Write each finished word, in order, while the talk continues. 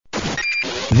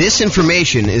This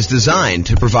information is designed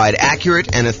to provide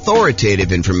accurate and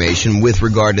authoritative information with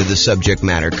regard to the subject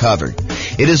matter covered.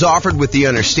 It is offered with the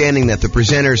understanding that the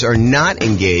presenters are not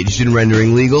engaged in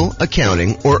rendering legal,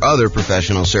 accounting, or other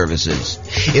professional services.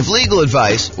 If legal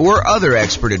advice or other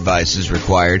expert advice is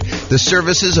required, the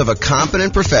services of a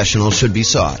competent professional should be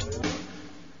sought.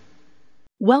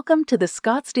 Welcome to the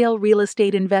Scottsdale Real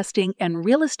Estate Investing and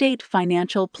Real Estate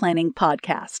Financial Planning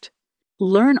Podcast.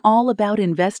 Learn all about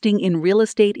investing in real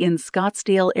estate in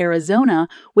Scottsdale, Arizona,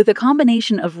 with a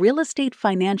combination of real estate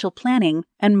financial planning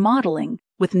and modeling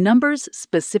with numbers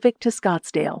specific to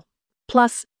Scottsdale,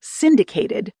 plus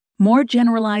syndicated, more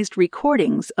generalized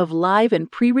recordings of live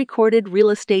and pre-recorded real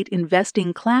estate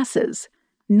investing classes,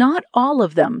 not all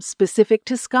of them specific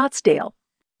to Scottsdale.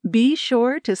 Be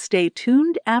sure to stay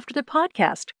tuned after the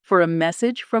podcast for a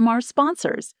message from our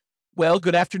sponsors. Well,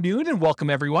 good afternoon and welcome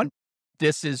everyone.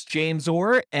 This is James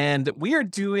Orr, and we are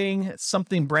doing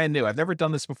something brand new. I've never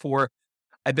done this before.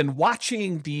 I've been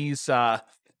watching these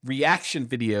reaction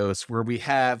videos where we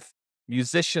have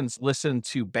musicians listen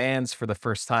to bands for the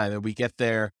first time, and we get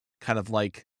their kind of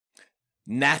like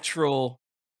natural,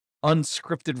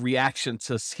 unscripted reaction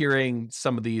to hearing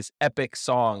some of these epic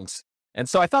songs. And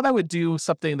so I thought I would do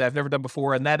something that I've never done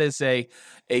before, and that is a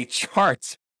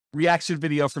chart reaction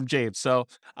video from James. So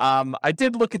I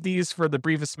did look at these for the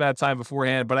briefest amount of time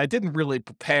beforehand, but I didn't really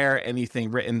prepare anything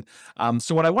written.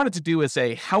 So what I wanted to do is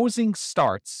a housing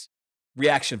starts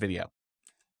reaction video.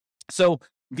 So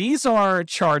these are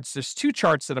charts. There's two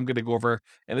charts that I'm going to go over,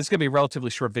 and it's going to be a relatively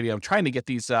short video. I'm trying to get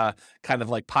these kind of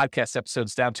like podcast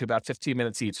episodes down to about 15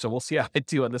 minutes each, so we'll see how I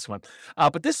do on this one.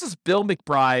 But this is Bill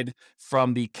McBride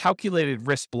from the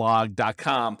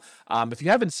calculatedriskblog.com. If you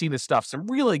haven't seen his stuff, some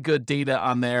really good data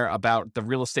on there about the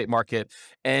real estate market.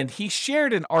 And he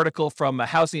shared an article from a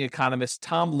housing economist,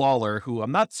 Tom Lawler, who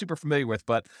I'm not super familiar with,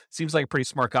 but seems like a pretty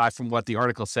smart guy from what the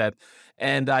article said.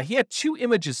 And he had two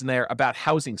images in there about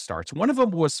housing starts. One of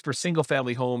them was for single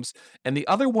family homes, and the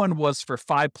other one was for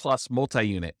 5+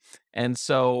 multi-unit. And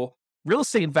so real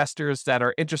estate investors that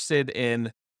are interested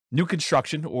in new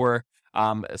construction or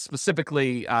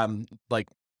specifically like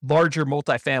larger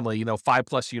multifamily,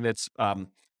 5+ units, kind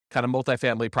of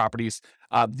multifamily properties,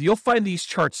 you'll find these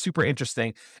charts super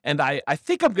interesting. And I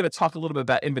think I'm going to talk a little bit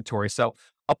about inventory. So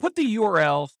I'll put the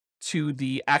URL to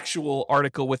the actual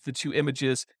article with the two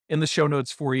images in the show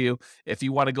notes for you if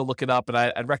you want to go look it up. And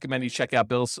I'd recommend you check out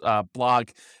Bill's blog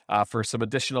for some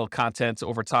additional content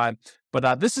over time.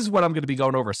 But this is what I'm going to be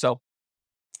going over. So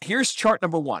here's chart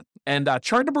number one. And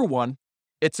chart number one,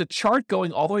 it's a chart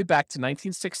going all the way back to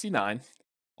 1969,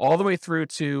 all the way through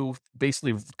to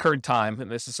basically current time.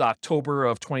 And this is October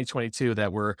of 2022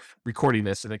 that we're recording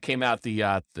this. And it came out,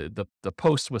 the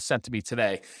post was sent to me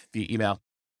today via email.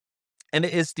 And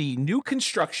it is the new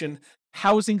construction,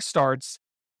 housing starts,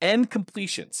 and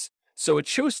completions. So it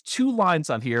shows two lines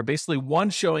on here, basically one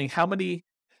showing how many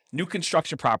new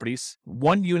construction properties,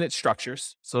 1-unit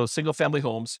structures, so single family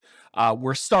homes,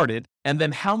 were started, and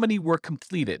then how many were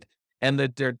completed. And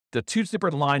the two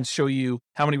different lines show you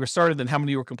how many were started and how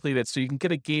many were completed. So you can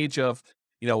get a gauge of,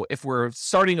 if we're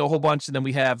starting a whole bunch and then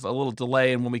we have a little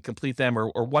delay in when we complete them,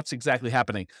 or what's exactly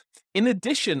happening. In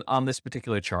addition, on this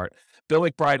particular chart, Bill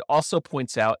McBride also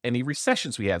points out any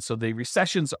recessions we had. So the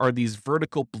recessions are these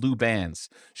vertical blue bands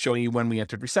showing you when we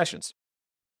entered recessions.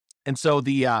 And so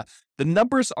the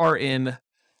numbers are in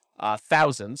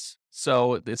thousands.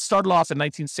 So it started off in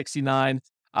 1969.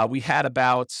 We had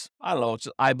about, just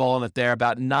eyeballing it there,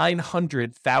 about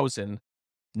 900,000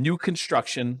 new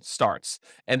construction starts,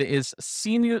 and it is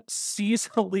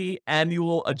seasonally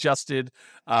annual adjusted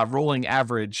rolling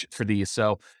average for these.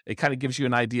 So it kind of gives you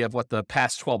an idea of what the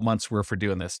past 12 months were for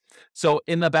doing this. So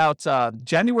in about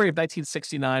January of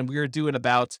 1969, we were doing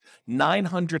about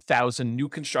 900,000 new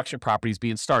construction properties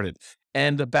being started,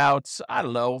 and about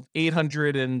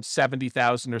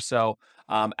 870,000 or so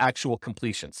actual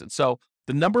completions. And so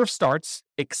the number of starts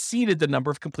exceeded the number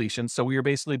of completions. So we were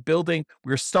basically we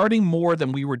were starting more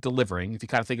than we were delivering, if you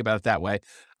kind of think about it that way.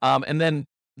 And then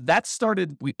that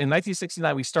started, in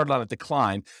 1969, we started on a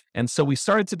decline. And so we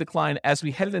started to decline as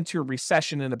we headed into a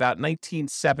recession in about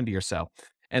 1970 or so.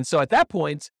 And so at that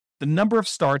point, the number of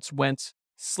starts went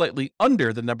slightly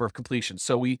under the number of completions.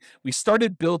 So we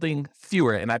started building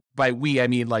fewer, and by we, I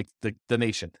mean like the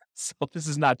nation. So this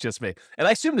is not just me. And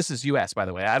I assume this is U.S., by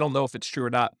the way. I don't know if it's true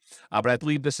or not, but I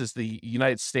believe this is the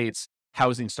United States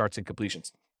housing starts and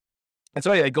completions. And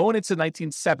so anyway, going into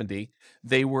 1970,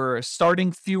 they were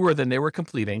starting fewer than they were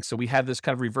completing. So we had this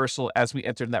kind of reversal as we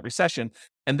entered that recession.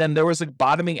 And then there was a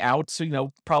bottoming out,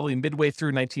 so, probably midway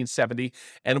through 1970.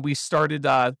 And we started,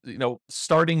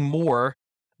 starting more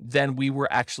than we were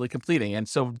actually completing. And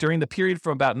so during the period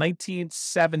from about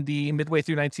 1970, midway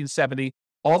through 1970,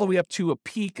 all the way up to a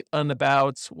peak on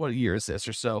about, what year is this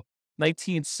or so,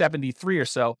 1973 or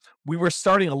so, we were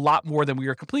starting a lot more than we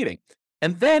were completing.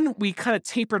 And then we kind of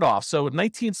tapered off. So in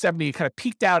 1970, it kind of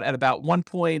peaked out at about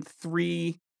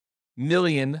 1.3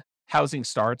 million housing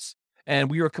starts. And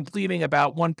we were completing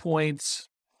about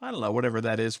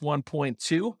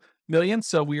 1.2 million.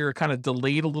 So we were kind of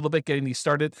delayed a little bit getting these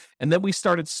started. And then we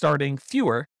started starting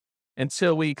fewer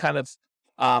until we kind of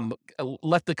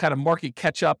let the kind of market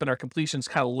catch up and our completions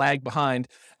kind of lag behind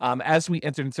as we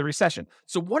entered into the recession.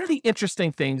 So one of the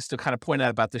interesting things to kind of point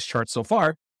out about this chart so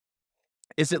far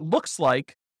is it looks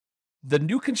like the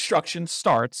new construction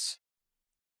start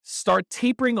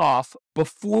tapering off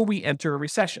before we enter a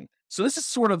recession. So this is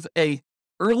sort of a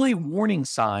early warning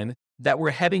sign that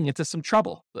we're heading into some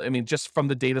trouble. I mean, just from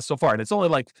the data so far. And it's only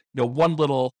like, one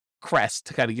little crest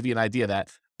to kind of give you an idea of that.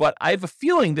 But I have a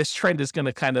feeling this trend is going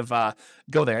to kind of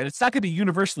go there. And it's not going to be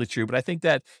universally true, but I think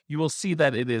that you will see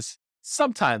that it is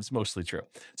sometimes mostly true.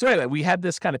 So anyway, we had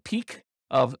this kind of peak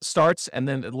of starts and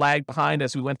then it lagged behind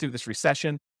as we went through this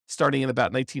recession, starting in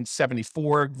about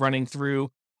 1974, running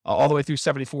through all the way through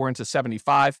 74 into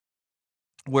 75,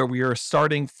 where we are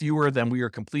starting fewer than we are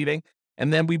completing.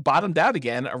 And then we bottomed out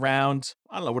again around,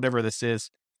 I don't know, whatever this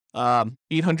is,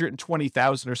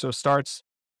 820,000 or so starts,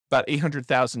 about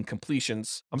 800,000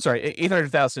 completions. I'm sorry,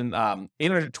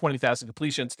 820,000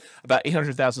 completions, about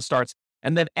 800,000 starts.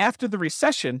 And then after the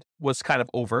recession was kind of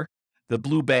over, the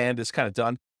blue band is kind of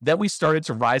done, then we started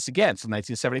to rise again from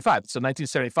 1975. So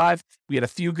 1975, we had a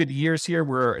few good years here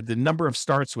where the number of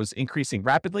starts was increasing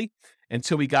rapidly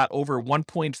until we got over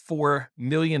 1.4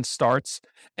 million starts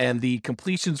and the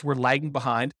completions were lagging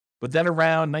behind. But then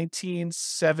around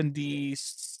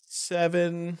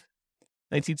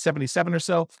 1977 or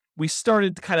so, we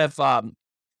started to kind of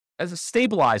as a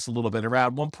stabilize a little bit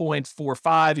around 1.45,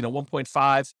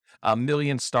 1.5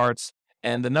 million starts.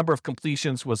 And the number of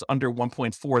completions was under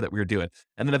 1.4 that we were doing.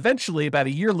 And then eventually, about a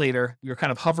year later, we were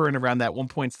kind of hovering around that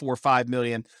 1.45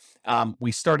 million.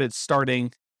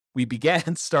 We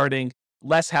began starting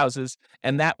less houses,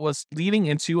 and that was leading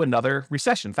into another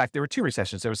recession. In fact, there were two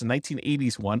recessions. There was a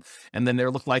 1980s one, and then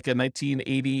there looked like a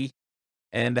 1980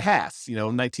 and a half,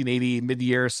 1980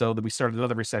 mid-year. So that we started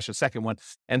another recession, second one.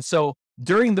 And so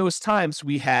during those times,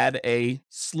 we had a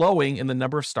slowing in the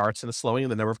number of starts and a slowing in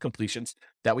the number of completions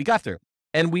that we got through.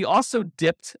 And we also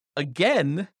dipped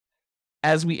again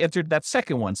as we entered that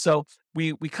second one. So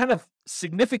we kind of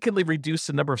significantly reduced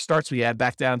the number of starts we had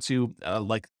back down to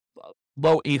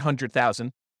low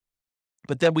 800,000.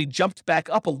 But then we jumped back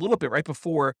up a little bit right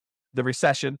before the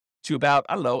recession to about,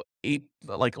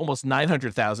 almost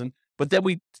 900,000. But then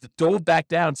we dove back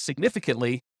down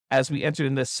significantly as we entered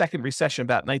in the second recession,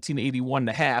 about 1981 and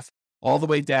a half, all the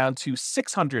way down to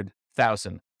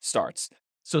 600,000 starts.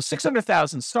 So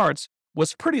 600,000 starts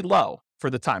was pretty low for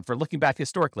the time, for looking back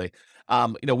historically.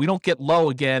 We don't get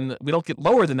lower than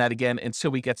that again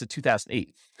until we get to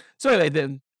 2008. So anyway,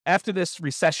 then after this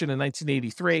recession in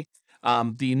 1983,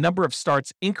 the number of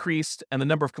starts increased and the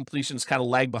number of completions kind of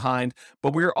lagged behind,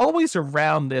 but we were always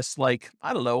around this, a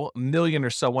million or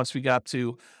so once we got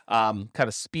to kind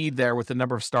of speed there with the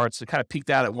number of starts. It kind of peaked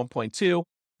out at 1.2.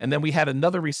 And then we had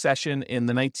another recession in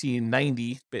the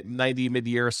 1990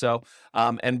 mid-year or so,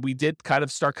 and we did kind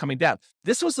of start coming down.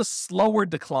 This was a slower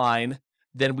decline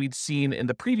than we'd seen in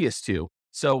the previous two.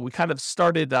 So we kind of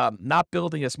started not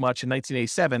building as much in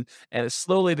 1987, and it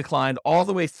slowly declined all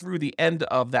the way through the end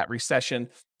of that recession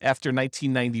after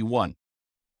 1991.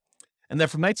 And then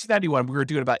from 1991, we were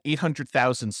doing about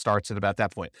 800,000 starts at about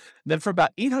that point. And then from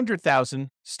about 800,000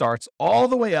 starts all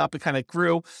the way up, it kind of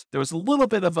grew. There was a little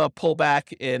bit of a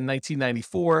pullback in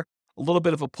 1994, a little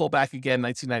bit of a pullback again in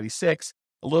 1996,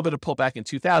 a little bit of pullback in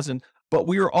 2000, but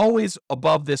we were always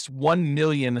above this 1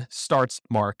 million starts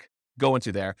mark going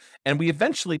to there. And we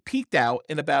eventually peaked out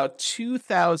in about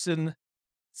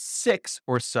 2006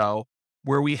 or so,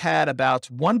 where we had about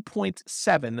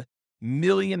 1.7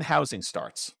 million housing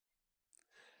starts.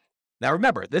 Now,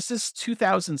 remember, this is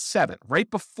 2007,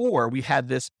 right before we had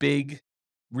this big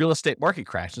real estate market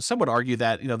crash. And some would argue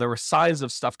that, there were signs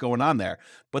of stuff going on there,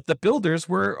 but the builders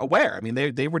were aware. I mean,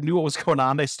 they knew what was going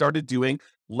on. They started doing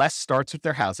less starts with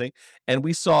their housing. And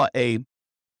we saw a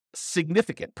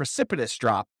significant, precipitous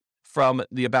drop from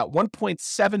the about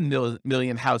 1.7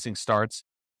 million housing starts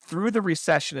through the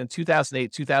recession in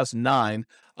 2008, 2009,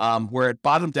 where it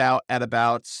bottomed out at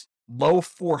about low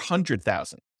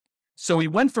 400,000. So we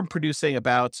went from producing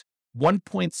about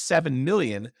 1.7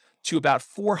 million to about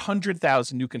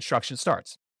 400,000 new construction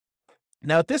starts.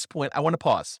 Now, at this point, I want to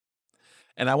pause.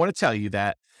 And I want to tell you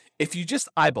that if you just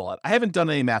eyeball it, I haven't done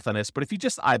any math on this, but if you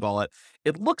just eyeball it,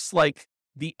 it looks like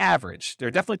the average, there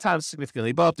are definitely times significantly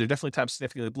above, there are definitely times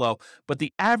significantly below, but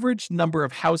the average number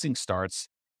of housing starts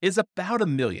is about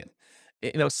 1 million.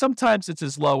 Sometimes it's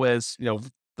as low as,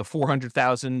 the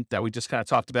 400,000 that we just kind of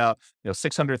talked about,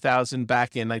 600,000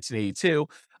 back in 1982.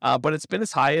 But it's been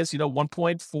as high as,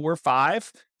 1.45.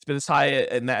 It's been as high,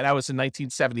 and that was in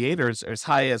 1978, or as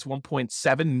high as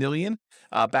 1.7 million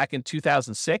back in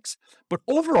 2006. But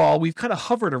overall, we've kind of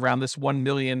hovered around this 1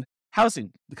 million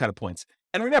housing kind of points.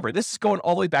 And remember, this is going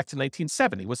all the way back to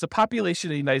 1970. Was the population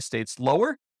of the United States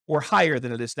lower or higher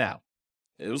than it is now?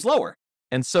 It was lower.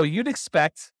 And so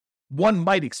one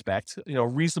might expect, a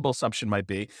reasonable assumption might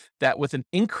be that with an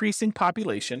increasing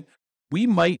population, we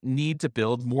might need to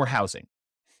build more housing,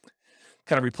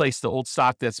 kind of replace the old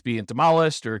stock that's being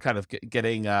demolished or kind of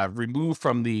getting removed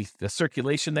from the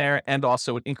circulation there, and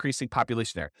also an increasing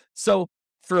population there. So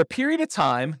for a period of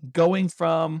time, going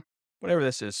from whatever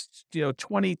this is,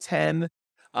 2010,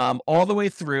 all the way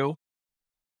through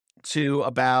to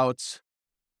about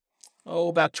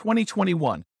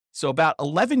 2021. So about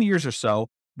 11 years or so,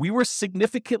 we were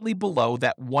significantly below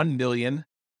that 1 million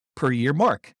per year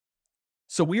mark.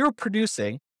 So we were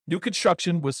producing, new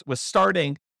construction was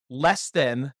starting less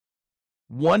than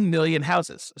 1 million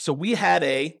houses. So we had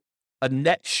a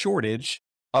net shortage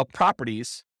of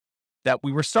properties that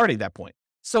we were starting at that point.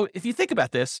 So if you think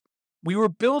about this, we were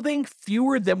building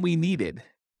fewer than we needed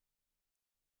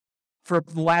for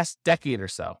the last decade or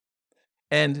so.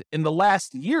 And in the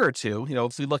last year or two,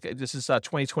 if we look at, this is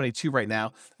 2022 right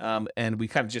now, and we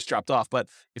kind of just dropped off. But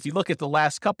if you look at the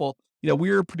last couple,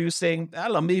 we were producing, I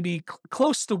don't know, maybe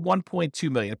close to 1.2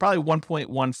 million, probably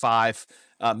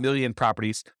 1.15 million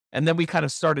properties. And then we kind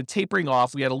of started tapering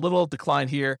off. We had a little decline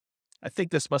here. I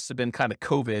think this must have been kind of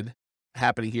COVID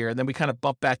happening here. And then we kind of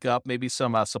bumped back up, maybe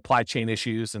some supply chain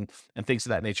issues and things of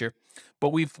that nature. But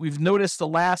we've noticed the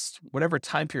last, whatever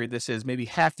time period this is, maybe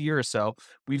half year or so,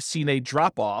 we've seen a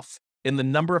drop off in the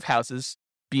number of houses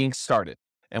being started.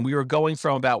 And we were going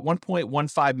from about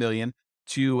 1.15 million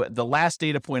to the last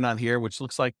data point on here, which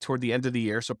looks like toward the end of the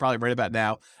year. So probably right about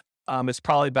now, it's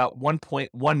probably about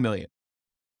 1.1 million.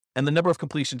 And the number of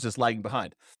completions is lagging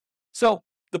behind. So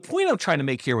the point I'm trying to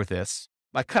make here with this,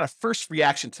 my kind of first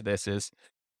reaction to this is,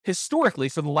 historically,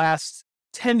 for the last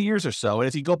 10 years or so, and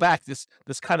if you go back, this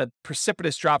kind of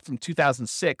precipitous drop from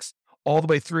 2006 all the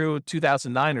way through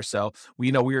 2009 or so,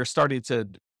 we were starting to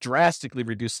drastically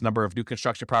reduce the number of new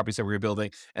construction properties that we were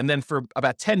building. And then for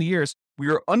about 10 years, we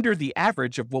were under the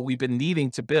average of what we've been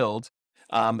needing to build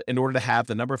in order to have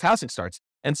the number of housing starts.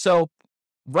 And so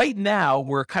right now,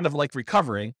 we're kind of like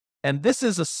recovering. And this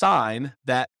is a sign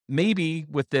that maybe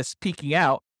with this peaking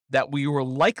out, that we will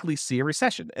likely see a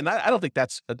recession. And I don't think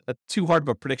that's a too hard of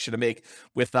a prediction to make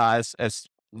with as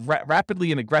rapidly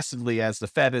and aggressively as the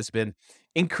Fed has been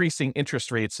increasing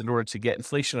interest rates in order to get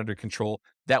inflation under control,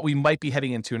 that we might be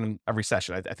heading into a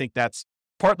recession. I think that's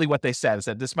partly what they said, is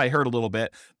that this might hurt a little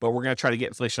bit, but we're going to try to get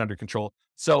inflation under control.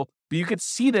 So, but you could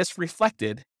see this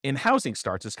reflected in housing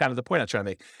starts is kind of the point I'm trying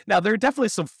to make. Now, there are definitely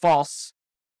some false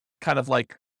kind of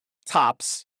like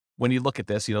tops when you look at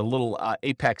this, little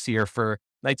apex here for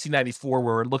 1994,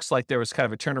 where it looks like there was kind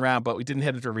of a turnaround, but we didn't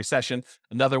head into a recession.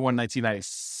 Another one,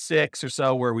 1996 or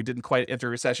so, where we didn't quite enter a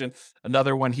recession.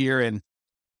 Another one here in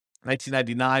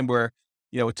 1999, where,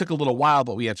 it took a little while,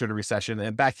 but we entered a recession.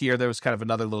 And back here, there was kind of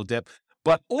another little dip.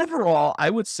 But overall,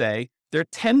 I would say there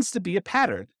tends to be a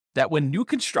pattern that when new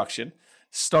construction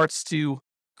starts to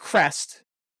crest,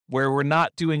 where we're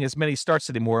not doing as many starts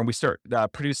anymore, and we start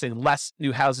producing less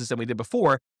new houses than we did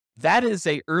before, that is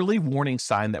a early warning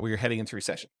sign that we are heading into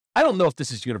recession. I don't know if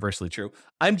this is universally true.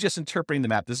 I'm just interpreting the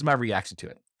map. This is my reaction to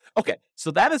it. Okay,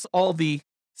 so that is all the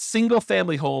single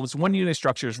family homes, one unit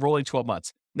structures rolling 12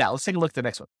 months. Now let's take a look at the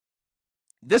next one.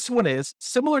 This one is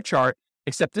similar chart,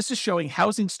 except this is showing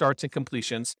housing starts and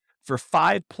completions for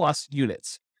 5+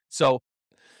 units. So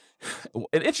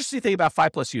an interesting thing about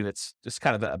 5+ units, just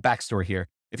kind of a backstory here.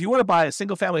 If you want to buy a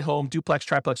single family home, duplex,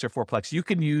 triplex, or fourplex, you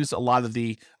can use a lot of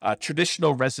the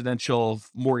traditional residential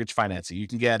mortgage financing. You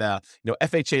can get a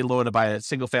FHA loan to buy a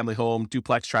single family home,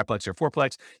 duplex, triplex, or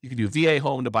fourplex. You can do VA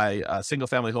home to buy a single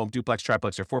family home, duplex,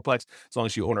 triplex, or fourplex, as long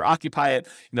as you own or occupy it.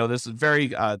 This is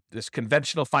very this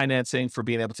conventional financing for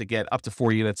being able to get up to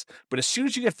 4 units. But as soon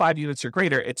as you get 5 units or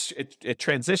greater, it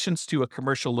transitions to a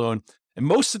commercial loan. And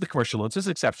most of the commercial loans, there's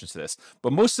exceptions to this,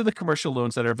 but most of the commercial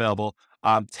loans that are available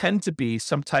tend to be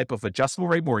some type of adjustable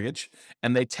rate mortgage,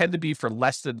 and they tend to be for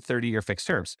less than 30-year fixed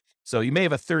terms. So you may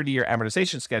have a 30-year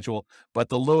amortization schedule, but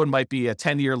the loan might be a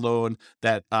 10-year loan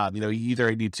that, you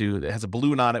either need to, it has a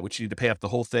balloon on it, which you need to pay off the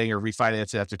whole thing or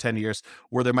refinance it after 10 years,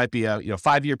 or there might be a,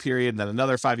 5-year period, then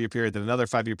another 5-year period, then another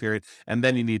 5-year period, and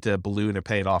then you need to balloon or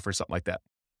pay it off or something like that.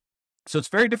 So it's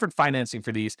very different financing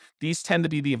for these. These tend to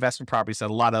be the investment properties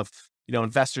that a lot of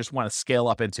investors want to scale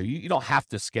up into. You don't have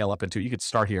to scale up into it. You could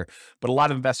start here, but a lot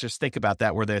of investors think about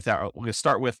that where they thought, we're going to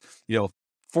start with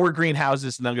 4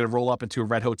 greenhouses and then I'm going to roll up into a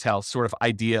red hotel sort of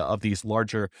idea of these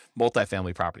larger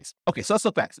multifamily properties. Okay, so let's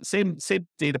look back. Same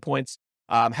data points.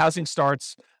 Housing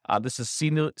starts. This is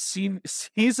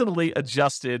seasonally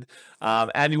adjusted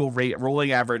annual rate,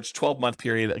 rolling average, 12-month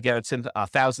period. Again, it's in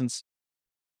thousands.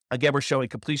 Again, we're showing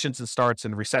completions and starts,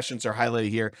 and recessions are highlighted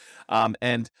here.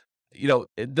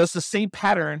 Does the same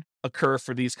pattern occur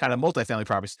for these kind of multifamily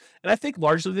properties? And I think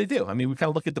largely they do. I mean, we kind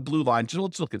of look at the blue line,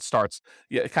 just look at starts.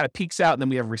 Yeah, it kind of peaks out, and then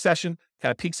we have recession,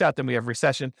 kind of peaks out, then we have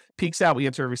recession, peaks out, we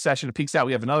enter a recession, it peaks out,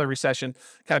 we have another recession,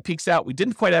 kind of peaks out, we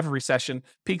didn't quite have a recession,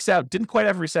 peaks out, didn't quite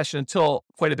have a recession until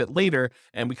quite a bit later,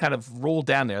 and we kind of rolled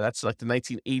down there. That's like the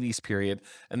 1980s period.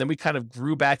 And then we kind of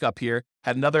grew back up here,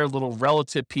 had another little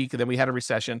relative peak, and then we had a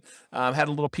recession, had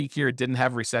a little peak here, didn't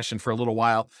have a recession for a little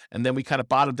while, and then we kind of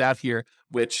bottomed out here,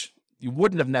 which you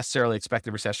wouldn't have necessarily expected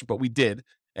a recession, but we did.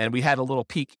 And we had a little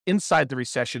peak inside the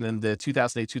recession in the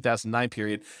 2008, 2009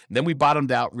 period. And then we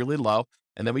bottomed out really low.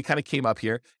 And then we kind of came up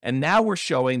here. And now we're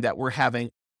showing that we're having,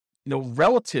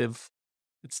 relative,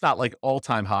 it's not like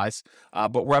all-time highs,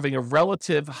 but we're having a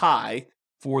relative high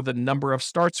for the number of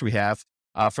starts we have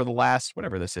for the last,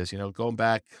 whatever this is, going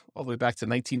back all the way back to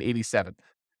 1987.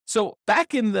 So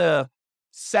back in the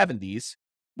 70s,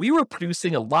 we were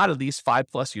producing a lot of these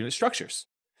 5+ unit structures.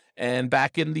 And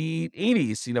back in the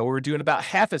 80s, we were doing about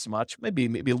half as much, maybe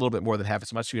a little bit more than half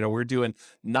as much. We were doing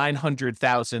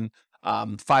 900,000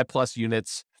 5+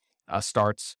 units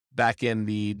starts back in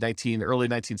the early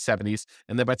 1970s.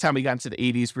 And then by the time we got into the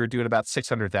 80s, we were doing about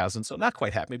 600,000. So not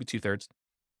quite half, maybe 2/3.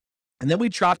 And then we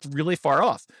dropped really far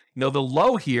off. The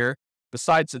low here,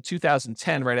 besides the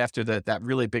 2010, right after that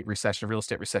really big recession, real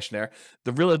estate recession there,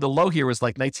 the low here was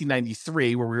like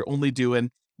 1993, where we were only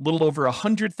doing little over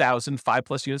 100,000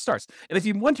 5+ unit starts. And if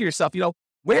you wonder to yourself,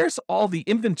 where's all the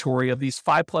inventory of these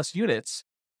 5+ units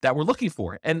that we're looking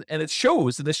for? And it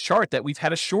shows in this chart that we've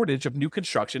had a shortage of new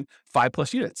construction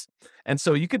 5+ units. And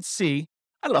so you could see,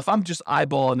 I don't know if I'm just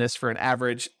eyeballing this for an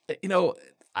average, the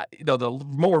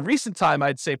more recent time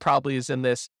I'd say probably is in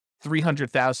this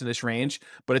 300,000-ish range.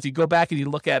 But if you go back and you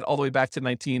look at all the way back to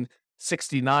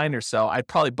 1969 or so, I'd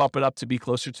probably bump it up to be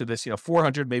closer to this,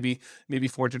 400, maybe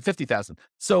 450,000.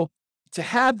 So to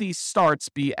have these starts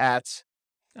be at,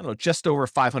 just over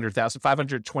 500,000,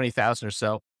 520,000 or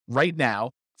so right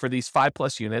now for these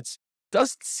 5+ units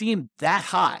doesn't seem that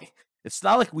high. It's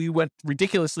not like we went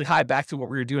ridiculously high back to what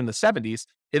we were doing in the 70s.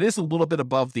 It is a little bit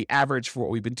above the average for what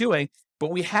we've been doing,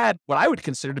 but we had what I would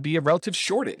consider to be a relative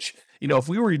shortage. If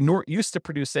we were used to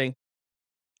producing,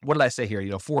 what did I say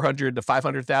here? 400 to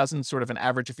 500,000, sort of an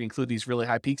average if you include these really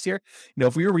high peaks here.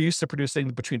 If we were used to producing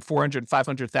between 400 and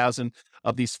 500,000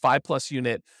 of these 5+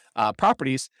 unit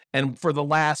properties, and for the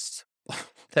last,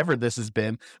 whatever this has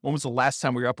been, when was the last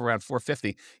time we were up around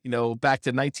 450? Back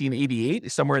to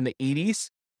 1988, somewhere in the 80s,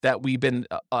 that we've been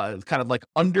kind of like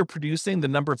underproducing the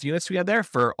number of units we had there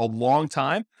for a long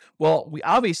time. Well, we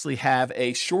obviously have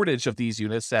a shortage of these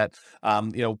units that,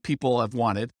 people have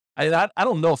wanted. I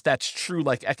don't know if that's true,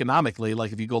 like economically,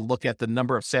 like if you go look at the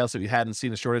number of sales that we had and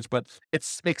seen a shortage, but it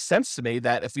makes sense to me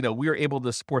that if, we were able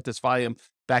to support this volume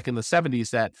back in the 70s,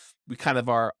 that we kind of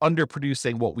are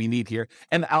underproducing what we need here.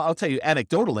 And I'll tell you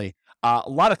anecdotally, a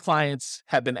lot of clients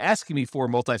have been asking me for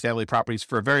multifamily properties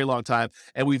for a very long time,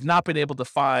 and we've not been able to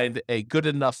find a good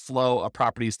enough flow of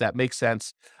properties that make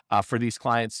sense for these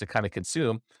clients to kind of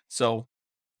consume. So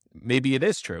maybe it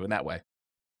is true in that way.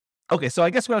 Okay, so I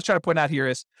guess what I was trying to point out here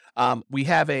is we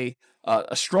have a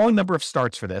strong number of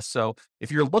starts for this. So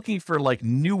if you're looking for like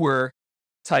newer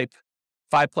type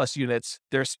 5+ units,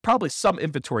 there's probably some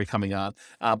inventory coming on,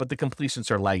 but the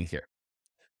completions are lagging here.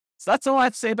 So that's all I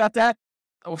have to say about that.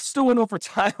 I still went over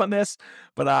time on this,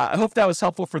 but I hope that was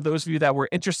helpful for those of you that were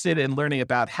interested in learning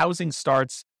about housing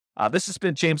starts. This has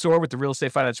been James Orr with the Real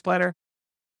Estate Financial Planner.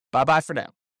 Bye-bye for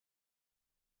now.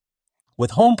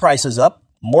 With home prices up,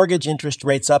 mortgage interest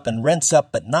rates up, and rents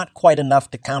up, but not quite enough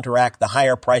to counteract the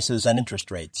higher prices and interest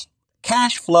rates,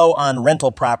 cash flow on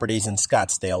rental properties in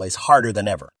Scottsdale is harder than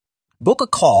ever. Book a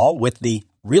call with the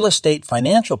Real Estate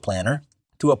Financial Planner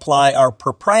to apply our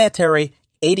proprietary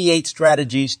 88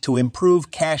 strategies to improve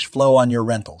cash flow on your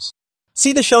rentals.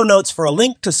 See the show notes for a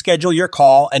link to schedule your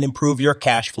call and improve your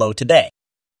cash flow today.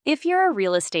 If you're a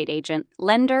real estate agent,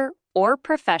 lender, or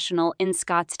professional in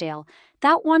Scottsdale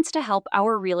that wants to help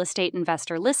our real estate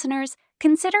investor listeners,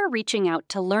 consider reaching out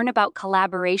to learn about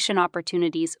collaboration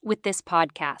opportunities with this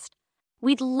podcast.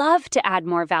 We'd love to add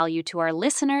more value to our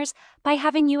listeners by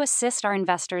having you assist our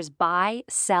investors buy,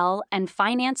 sell, and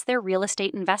finance their real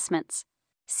estate investments.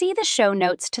 See the show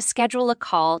notes to schedule a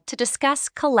call to discuss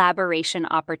collaboration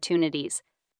opportunities.